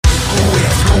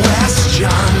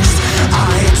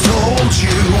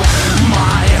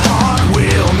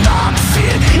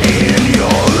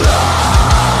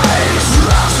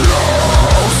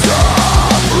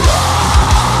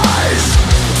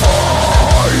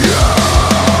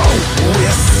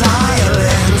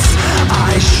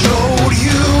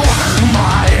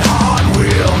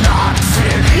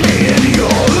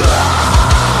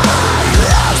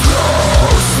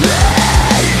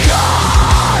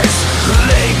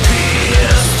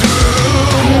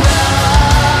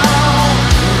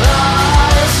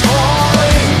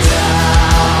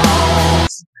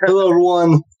Hello,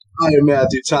 everyone. I am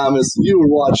Matthew Thomas. You are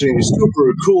watching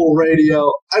Super Cool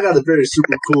Radio. I got a very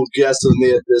super cool guest with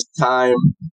me at this time.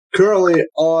 Currently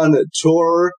on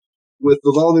tour with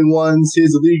the Lonely Ones. He's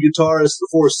the lead guitarist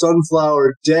for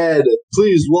Sunflower Dead.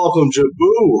 Please welcome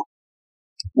Jaboo.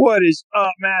 What is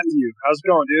up, Matthew? How's it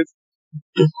going,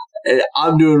 dude? Hey,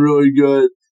 I'm doing really good.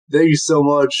 Thank you so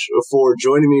much for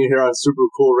joining me here on Super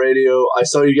Cool Radio. I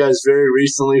saw you guys very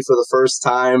recently for the first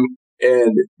time,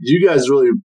 and you guys really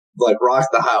rock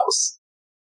the house.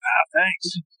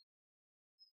 Thanks.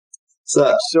 So,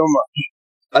 thanks so much.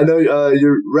 I know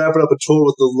you're wrapping up a tour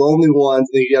with the Lonely Ones.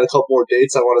 I think you got a couple more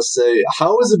dates I want to say.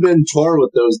 How has it been touring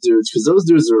with those dudes? Because those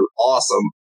dudes are awesome.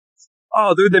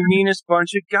 Oh, they're the meanest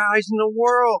bunch of guys in the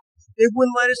world. They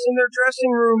wouldn't let us in their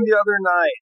dressing room the other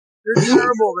night. They're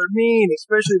terrible. They're mean,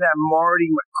 especially that Marty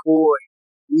McCoy.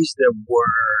 He's the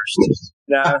worst.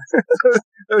 Nah,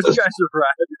 those guys are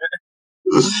right.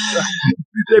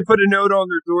 They put a note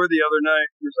on their door the other night.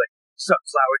 It was like,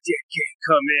 Sunflower Dead can't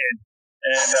come in.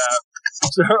 And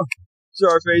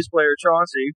so our bass player,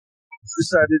 Chauncey,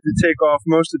 decided to take off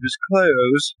most of his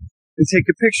clothes and take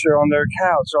a picture on their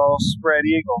couch, all spread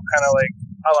eagle, kind of like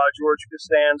a la George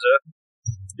Costanza.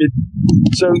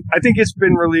 So I think it's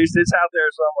been released. It's out there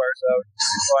somewhere, so you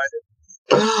can find it.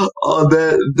 Oh,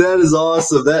 that is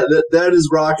awesome. That is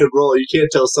rock and roll. You can't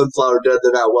tell Sunflower Dead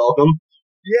they're not welcome.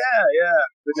 Yeah.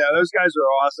 But no, those guys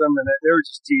are awesome, and they were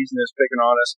just teasing us, picking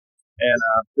on us. And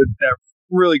they're a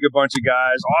really good bunch of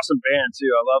guys. Awesome band,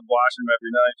 too. I love watching them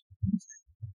every night.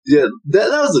 Yeah,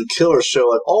 that was a killer show.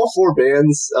 Like all four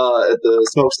bands at the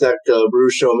Smokestack Brew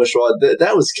Show in Mishawaka,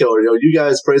 that was killer. You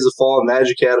guys, Praise the Fall,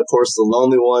 Magic Hat, of course, the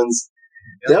Lonely Ones.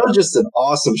 Yep. That was just an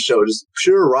awesome show, just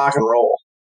pure rock and roll.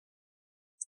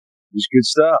 It was good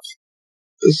stuff.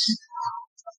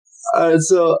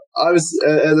 So as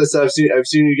I said, I've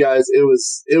seen you guys. It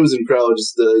was incredible.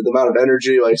 Just the amount of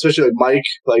energy, especially Mike.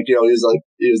 He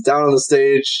was down on the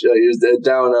stage. He was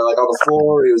down on the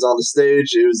floor. He was on the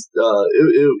stage. He was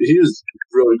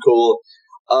really cool.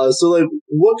 So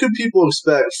what could people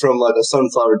expect from a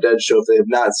Sunflower Dead show if they have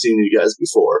not seen you guys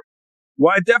before?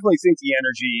 Well, I definitely think the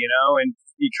energy, and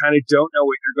you kind of don't know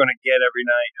what you're going to get every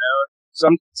night.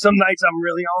 Some nights I'm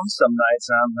really on, some nights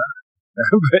I'm not.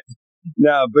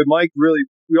 But Mike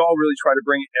we all really try to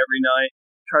bring it every night,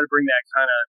 try to bring that kind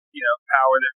of,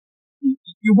 power that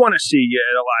you want to see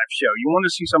at a live show. You want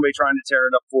to see somebody trying to tear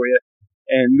it up for you.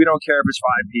 And we don't care if it's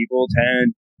 5 people,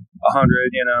 10,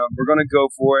 100, we're going to go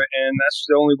for it. And that's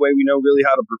the only way we know really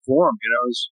how to perform,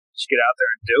 is just get out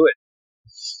there and do it.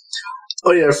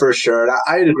 Oh, yeah, for sure. And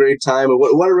I had a great time. And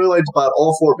what I really liked about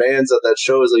all four bands at that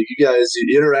show is you guys,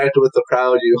 you interacted with the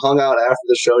crowd, you hung out after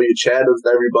the show, you chatted with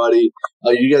everybody.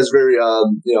 You guys very,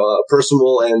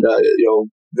 personable and,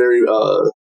 very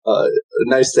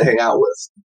nice to hang out with.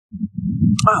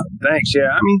 Oh, thanks.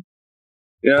 Yeah. I mean,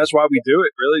 that's why we do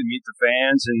it, really, meet the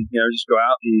fans and, just go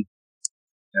out and,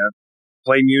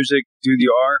 play music, do the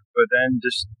art, but then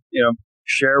just,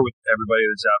 share with everybody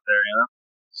that's out there,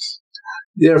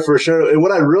 Yeah, for sure. And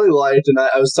what I really liked, and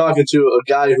I was talking to a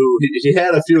guy who he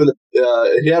had a few at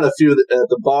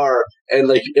the bar, and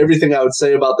everything I would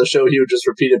say about the show, he would just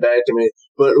repeat it back to me.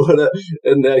 But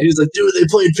he's like, "Dude, they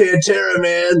played Pantera,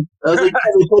 man." I was like,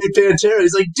 "Yeah, they played Pantera."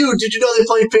 He's like, "Dude, did you know they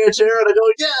played Pantera?" And I go,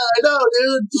 "Yeah, I know,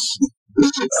 dude."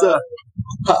 So,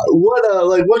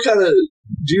 what kind of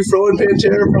do you throw in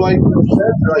Pantera for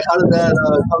how did that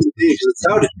come to be? Because it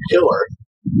sounded killer.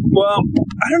 Well,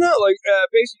 I don't know.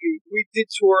 Basically, we did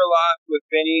tour a lot with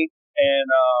Vinny, and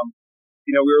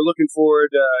we were looking forward.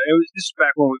 This is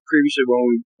back when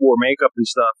we wore makeup and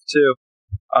stuff too.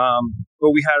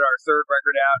 But we had our third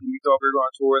record out, and we thought we were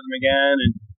going to tour with them again,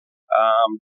 and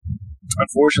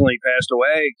unfortunately, he passed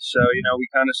away. So we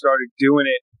kind of started doing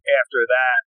it after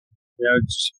that.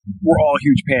 We're all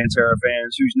huge Pantera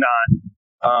fans. Who's not?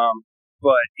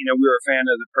 But, we were a fan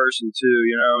of the person too,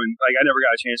 and I never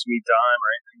got a chance to meet Don or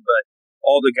anything, but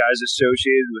all the guys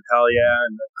associated with Hell Yeah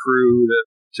and the crew,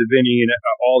 to Vinny and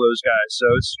all those guys. So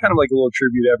it's kind of like a little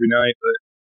tribute every night, but,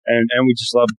 and we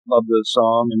just love the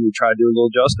song and we try to do a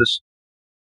little justice.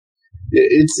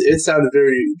 It sounded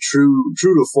very true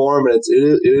to form, and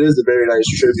it is a very nice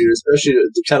tribute, especially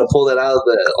to kind of pull that out of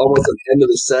the almost at the end of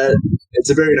the set. It's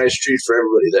a very nice treat for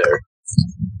everybody there.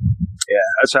 Yeah,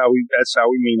 that's how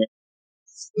we mean it.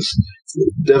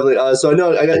 Definitely. So I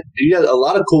know you got a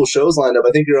lot of cool shows lined up.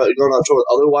 I think you're going on tour with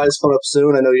Otherwise coming up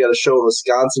soon. I know you got a show in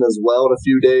Wisconsin as well in a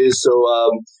few days. So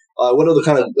what other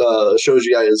kind of shows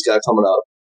you guys got coming up?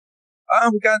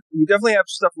 We definitely have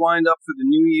stuff lined up for the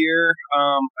new year.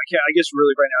 I guess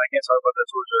really right now I can't talk about the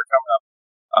tours that are coming up.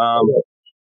 Okay.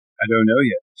 I don't know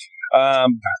yet.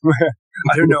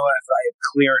 I don't know if I have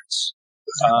clearance.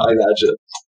 I gotcha.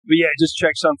 But yeah, just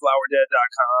check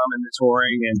sunflowerdead.com and the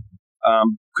touring, and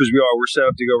because we're set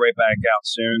up to go right back out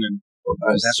soon, and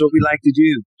that's what we like to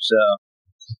do. So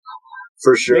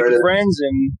for sure, making friends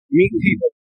and meeting people.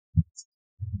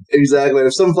 Exactly. And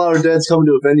if Sunflower Dead's coming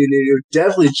to a venue near you,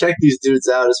 definitely check these dudes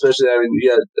out. Especially, I mean, you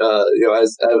got,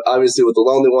 as obviously with the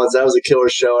Lonely Ones, that was a killer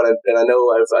show, and I know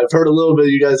I've heard a little bit.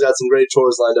 You guys got some great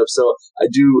tours lined up, so I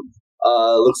do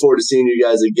look forward to seeing you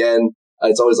guys again.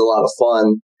 It's always a lot of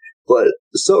fun. But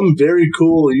something very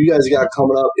cool you guys got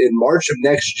coming up in March of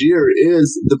next year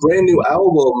is the brand new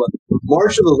album,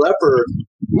 March of the Leper.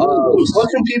 What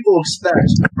can people expect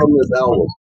from this album?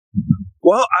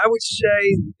 Well, I would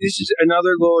say this is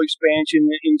another little expansion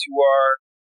into our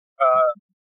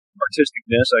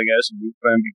artisticness, I guess, if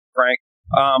I'm being frank.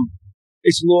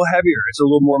 It's a little heavier. It's a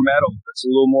little more metal. It's a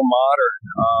little more modern.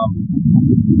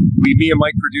 Me and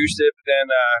Mike produced it, but then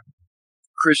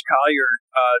Chris Collier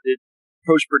did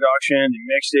post-production and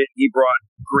mixed it. He brought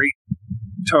great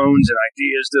tones and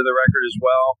ideas to the record as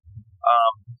well.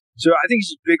 So I think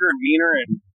it's just bigger and meaner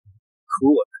and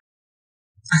cooler.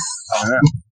 I don't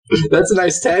know. That's a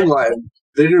nice tagline.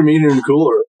 Bigger, meaner, and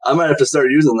cooler. I might have to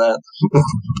start using that.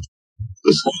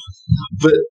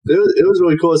 But it was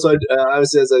really cool. So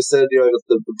obviously, as I said,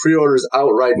 the pre-order's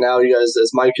out right now. You guys,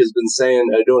 as Mike has been saying,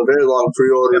 doing a very long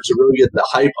pre-order to really get the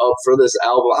hype up for this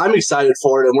album. I'm excited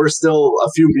for it, and we're still a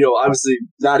few, obviously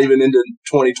not even into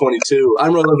 2022.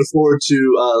 I'm really looking forward to,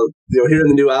 hearing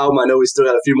the new album. I know we still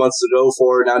got a few months to go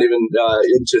for it, not even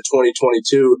into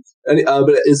 2022.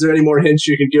 But is there any more hints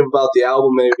you can give about the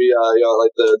album? Maybe,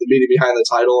 like the meaning behind the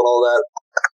title and all that.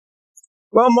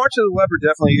 Well, March of the Leper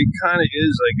definitely, it kind of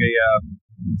is like a,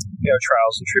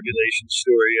 trials and tribulations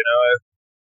story,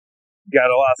 Got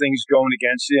a lot of things going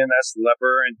against you, and that's the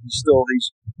leper, and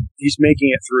he's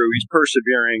making it through. He's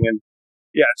persevering, and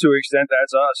yeah, to an extent,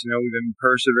 that's us. We've been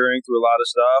persevering through a lot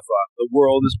of stuff. The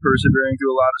world is persevering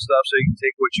through a lot of stuff, so you can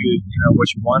take what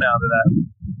you want out of that.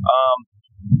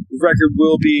 The record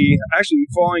will be actually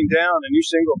Falling Down. A new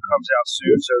single comes out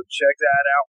soon, so check that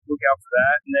out. Look out for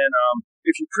that, and then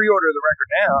if you pre-order the record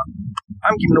now,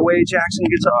 I'm giving away a Jackson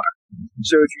guitar.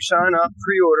 So if you sign up,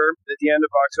 pre-order at the end of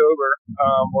October,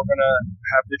 we're going to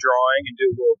have the drawing and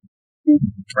do a little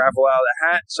raffle out of the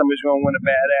hat. Somebody's going to win a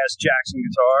badass Jackson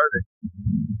guitar that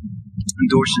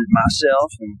endorses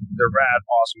myself, and they're rad,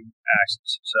 awesome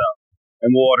accents. So,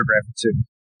 and we'll autograph it too.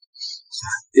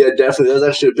 Yeah, definitely. That's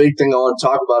actually a big thing I want to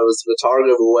talk about was the guitar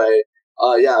giveaway.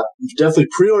 Definitely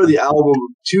pre-order the album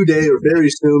today or very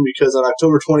soon, because on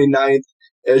October 29th,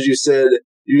 as you said,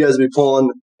 you guys will be pulling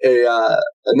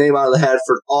a name out of the hat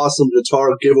for an awesome guitar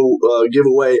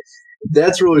giveaway.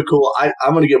 That's really cool.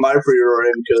 I'm going to get my pre-order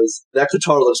in because that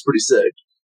guitar looks pretty sick.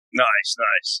 Nice.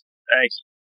 Thank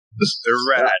you.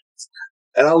 They're rad.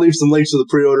 And I'll leave some links to the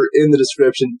pre-order in the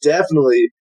description.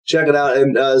 Definitely check it out.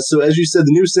 And so as you said,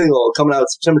 the new single coming out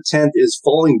September 10th is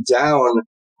Falling Down.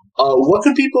 What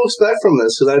can people expect from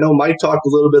this? Because I know Mike talked a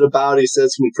little bit about it. He said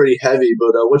it's going to be pretty heavy,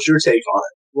 but what's your take on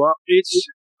it? Well, it's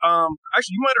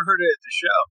actually, you might have heard it at the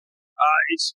show.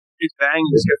 It's banging.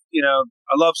 It's got,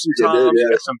 I love some toms. It's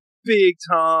got some big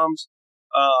toms.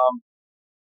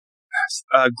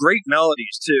 Great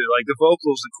melodies too. Like the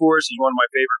vocals, the chorus is one of my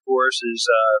favorite choruses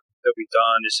that we've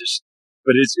done.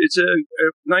 But it's a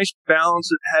nice balance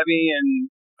of heavy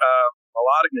and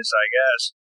melodicness, I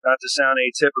guess. Not to sound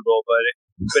atypical, but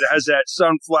it has that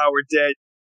Sunflower Dead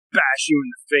bash you in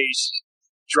the face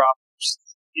drop,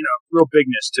 real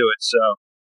bigness to it. So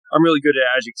I'm really good at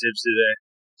adjectives today.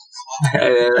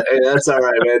 Hey, that's all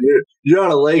right, man. You're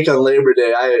on a lake on Labor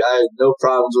Day. I have no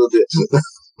problems with it.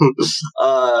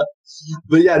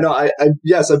 But yeah, no, I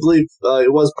believe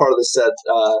it was part of the set.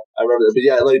 I remember that. But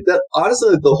yeah, like that.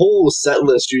 Honestly, the whole set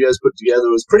list you guys put together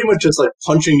was pretty much just like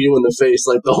punching you in the face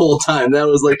like the whole time. That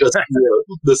was like the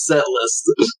set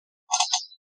list.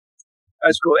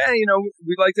 That's cool. Yeah,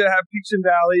 we'd like to have peaks and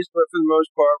valleys, but for the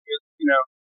most part, we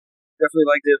definitely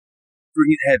like to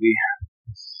breathe heavy.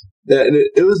 Yeah, and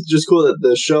it was just cool that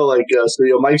the show, like, so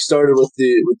Mike started with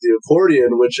the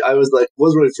accordion, which I was like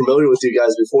wasn't really familiar with you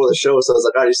guys before the show, so I was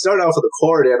like, all right, you start off with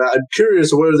accordion. I'm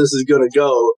curious where this is gonna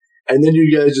go, and then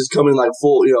you guys just come in like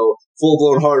full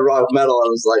blown hard rock metal. I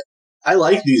was like, I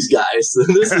like these guys.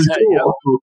 This is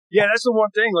cool. Yeah, that's the one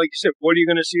thing. Like you said, what are you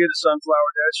going to see at the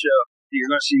Sunflower Death show?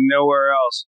 You're going to see nowhere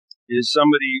else is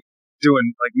somebody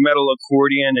doing like metal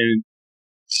accordion and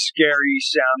scary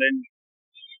sounding.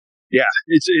 Yeah,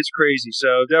 it's crazy.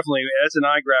 So definitely, that's an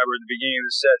eye grabber at the beginning of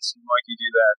the set. Seeing Mikey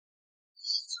do that.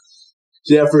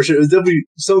 Yeah, for sure. It was definitely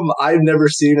some I've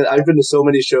never seen it. I've been to so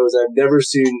many shows. I've never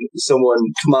seen someone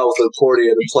come out with an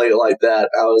accordion and play it like that.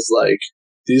 I was like,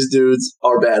 these dudes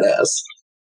are badass.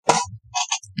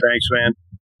 Thanks, man.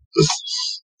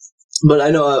 But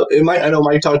I know I know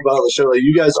Mike talked about on the show. Like,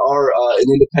 you guys are an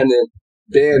independent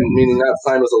band, meaning not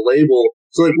signed with a label.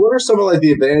 So, like, what are some of like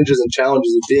the advantages and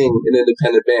challenges of being an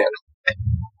independent band?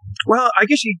 Well, I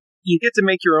guess you get to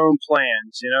make your own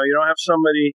plans. You know, you don't have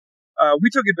somebody. We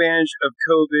took advantage of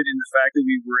COVID in the fact that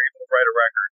we were able to write a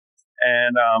record,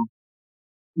 and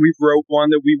we wrote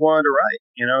one that we wanted to write.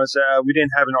 You know, we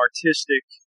didn't have an artistic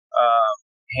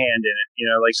hand in it.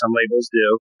 You know, like some labels do.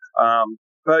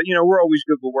 But you know, we're always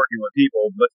good for working with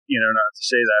people. But you know, not to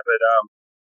say that,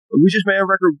 but we just made a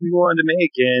record we wanted to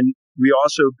make, and we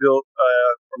also built a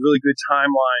really good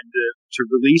timeline to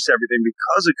release everything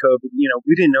because of COVID. You know,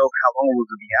 we didn't know how long we were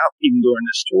going to be out even during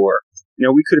this tour. You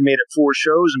know, we could have made it 4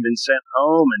 shows and been sent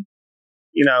home, and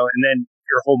you know, and then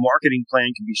your whole marketing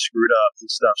plan can be screwed up and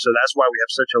stuff. So that's why we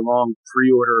have such a long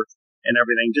pre-order and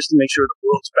everything, just to make sure the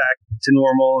world's back to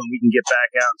normal and we can get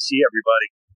back out and see everybody.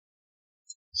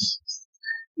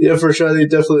 Yeah, for sure. I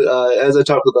think definitely, as I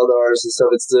talk with other artists and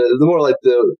stuff, it's the more like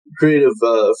the creative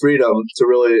freedom to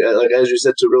really, like as you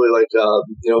said, to really like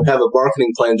have a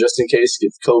marketing plan just in case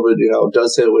if COVID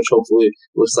does hit, which hopefully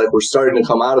looks like we're starting to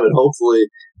come out of it. Hopefully,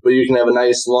 but you can have a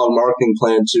nice long marketing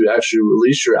plan to actually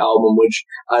release your album, which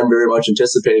I'm very much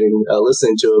anticipating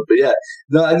listening to it. But yeah,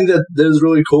 no, I think that is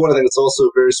really cool, and I think it's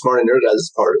also very smart on your guys'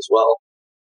 part as well.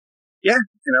 Yeah,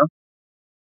 you know,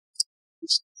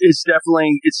 it's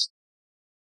definitely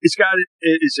it's got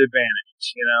its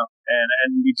advantages, you know,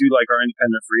 and we do like our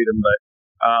independent freedom, but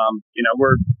you know,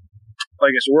 we're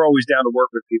like I said, we're always down to work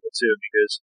with people too,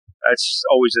 because that's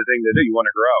always the thing to do. You want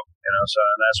to grow, you know, so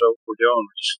and that's what we're doing.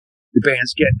 The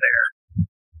band's getting there.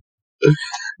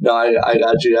 No, I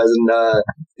got you guys, and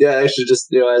yeah, actually,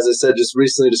 just as I said, just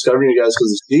recently discovering you guys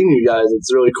because of seeing you guys,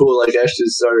 it's really cool. Like, actually,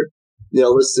 start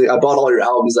listening. I bought all your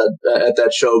albums at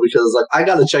that show because like I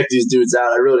got to check these dudes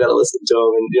out. I really got to listen to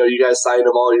them, and you guys signed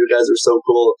them all. You guys are so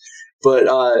cool. But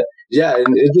yeah, and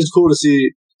it's just cool to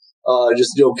see.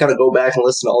 Just kind of go back and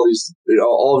listen to all these,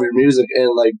 all of your music,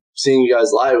 and like seeing you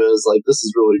guys live. It was like, this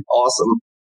is really awesome.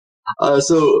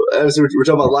 So as we're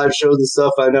talking about live shows and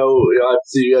stuff, I know I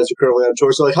see you guys are currently on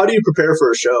tour. So like, how do you prepare for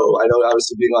a show? I know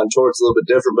obviously being on tour it's a little bit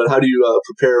different, but how do you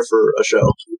prepare for a show?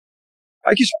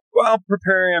 I guess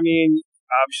preparing. I mean,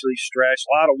 obviously stretch,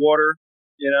 a lot of water.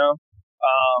 You know,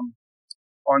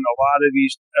 on a lot of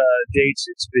these dates,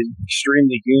 it's been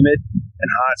extremely humid and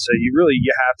hot, so you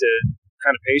have to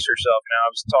kind of pace yourself. Now, I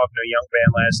was talking to a young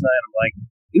band last night. I'm like,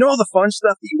 all the fun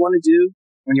stuff that you want to do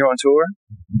when you're on tour,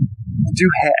 do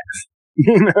half.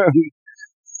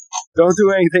 Don't do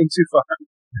anything too far.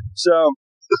 So,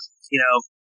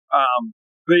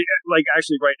 but like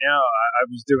actually right now, I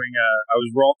was doing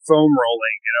foam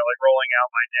rolling, like rolling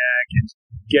out my neck and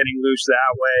getting loose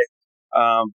that way.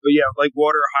 But yeah, like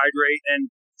water, hydrate, and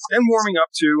then warming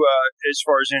up to as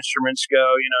far as instruments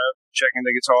go, checking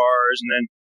the guitars, and then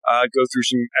go through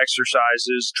some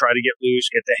exercises, try to get loose,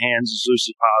 get the hands as loose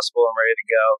as possible and ready to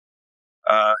go.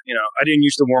 I didn't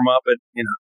used to warm up, but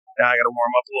now I got to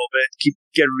warm up a little bit,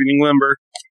 get everything limber.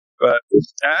 But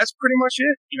that's pretty much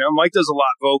it. Mike does a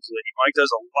lot vocally. Mike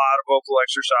does a lot of vocal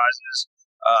exercises,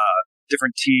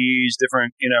 different teas,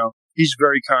 different. He's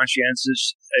very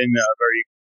conscientious and very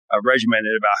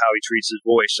regimented about how he treats his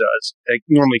voice. So it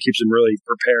normally keeps him really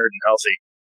prepared and healthy.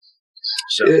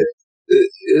 So.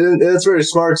 That's very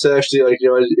smart to actually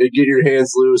get your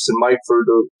hands loose and Mike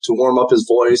to warm up his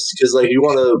voice, because like you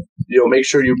want to make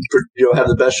sure you have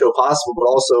the best show possible, but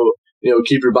also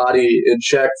keep your body in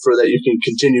check for that you can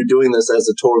continue doing this as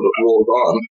the tour rolls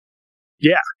on.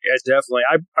 Yeah, definitely.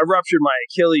 I ruptured my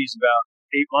Achilles about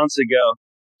 8 months ago,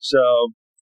 so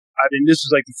this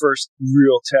was like the first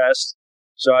real test.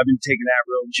 So I've been taking that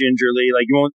real gingerly.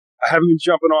 Like I haven't been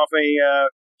jumping off any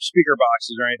speaker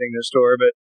boxes or anything in the store,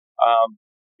 but.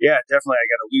 Yeah, definitely. I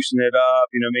got to loosen it up,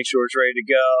 make sure it's ready to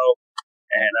go.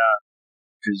 And,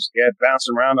 cause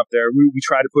bouncing around up there, we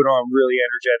try to put on a really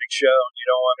energetic show. You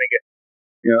don't want to make it,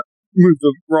 move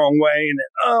the wrong way, and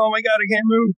then, oh my God, I can't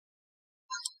move.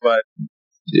 But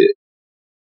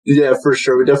yeah, for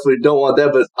sure. We definitely don't want that.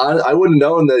 But I wouldn't have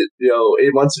known that, 8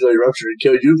 months ago you ruptured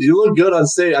your Achilles. You look good on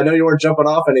stage. I know you weren't jumping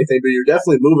off anything, but you're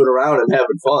definitely moving around and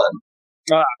having fun.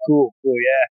 Cool,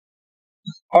 yeah.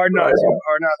 Hard not to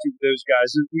with those guys.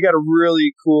 We got a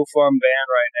really cool, fun band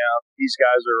right now. These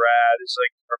guys are rad. It's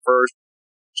like our first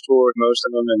tour with most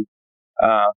of them, and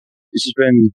it's just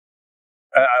been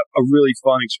a really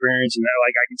fun experience. And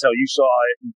like I can tell, you saw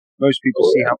it. Most people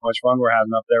see how much fun we're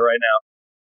having up there right now.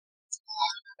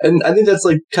 And I think that's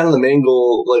like kind of the main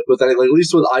goal, like with any, like at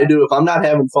least what I do. If I'm not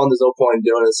having fun, there's no point in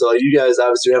doing it. So like, you guys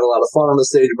obviously are having a lot of fun on the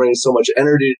stage, bringing so much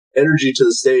energy to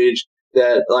the stage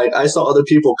that like I saw other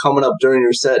people coming up during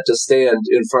your set to stand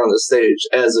in front of the stage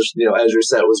as your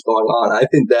set was going on. I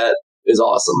think that is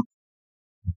awesome.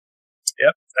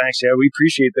 Yep, thanks. Yeah, we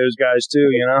appreciate those guys too.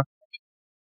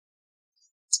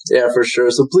 Yeah, for sure.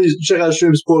 So please check out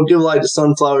Stream Support. Give a like to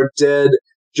Sunflower Dead.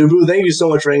 Jaboo, thank you so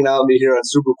much for hanging out with me here on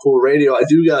Super Cool Radio. I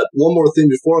do got one more thing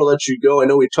before I let you go. I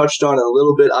know we touched on it a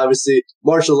little bit. Obviously,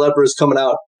 March of the Leper is coming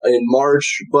out in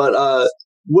March, but how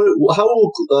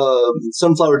will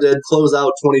Sunflower Dead close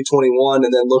out 2021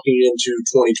 and then looking into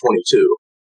 2022?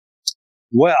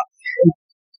 Well,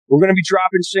 we're going to be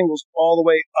dropping singles all the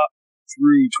way up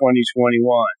through 2021.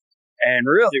 And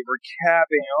really, we're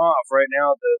capping off. Right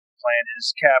now, the plan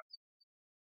is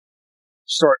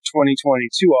start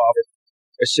 2022 off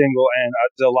a single and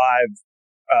the live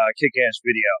kick-ass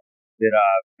video that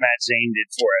Matt Zane did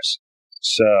for us.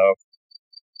 So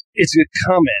it's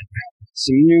coming.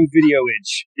 Some new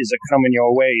videoage is coming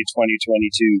your way in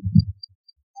 2022.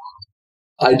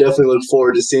 I definitely look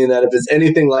forward to seeing that. If it's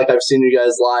anything like I've seen you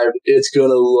guys live, it's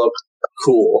going to look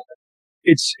cool.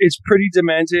 It's pretty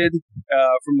demented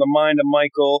from the mind of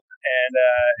Michael and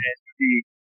the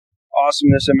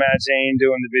awesomeness of Matt Zane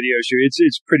doing the video shoot.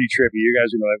 It's pretty trippy. You guys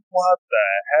are like, what the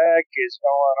heck is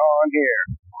going on here?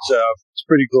 So it's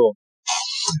pretty cool.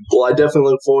 Well, I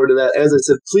definitely look forward to that. As I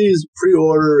said, please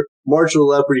pre-order March of the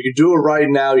Leper. You can do it right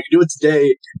now. You can do it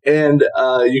today, and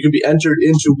you can be entered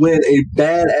in to win a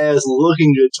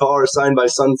badass-looking guitar signed by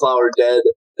Sunflower Dead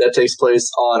that takes place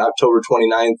on October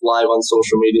 29th live on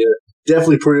social media.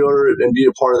 Definitely pre-order it and be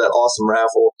a part of that awesome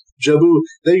raffle. Jaboo,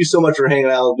 thank you so much for hanging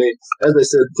out with me. As I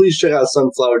said, please check out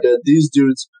Sunflower Dead. These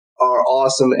dudes are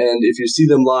awesome, and if you see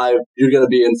them live, you're going to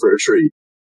be in for a treat.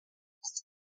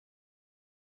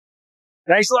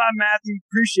 Thanks a lot, Matthew.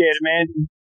 Appreciate it, man.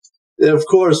 And of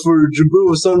course, for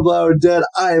Jaboo of Sunflower Dead,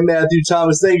 I am Matthew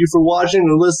Thomas. Thank you for watching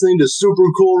and listening to Super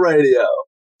Cool Radio.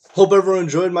 Hope everyone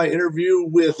enjoyed my interview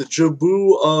with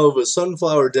Jaboo of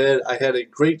Sunflower Dead. I had a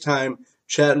great time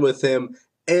chatting with him,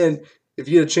 and if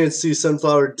you get a chance to see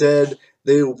Sunflower Dead,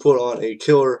 they will put on a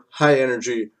killer,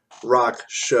 high-energy rock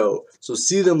show. So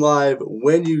see them live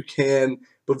when you can.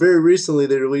 But very recently,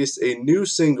 they released a new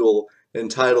single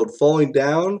entitled Falling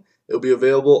Down. It'll be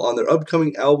available on their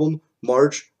upcoming album,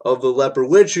 March of the Leper,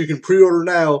 which you can pre-order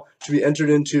now to be entered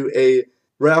into a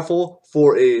raffle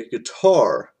for a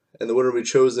guitar. And the winner will be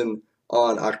chosen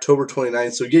on October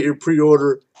 29th. So get your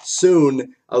pre-order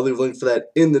soon. I'll leave a link for that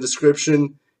in the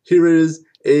description. Here is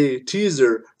a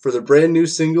teaser for the brand new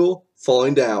single,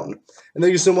 Falling Down. And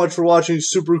thank you so much for watching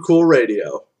Super Cool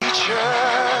Radio.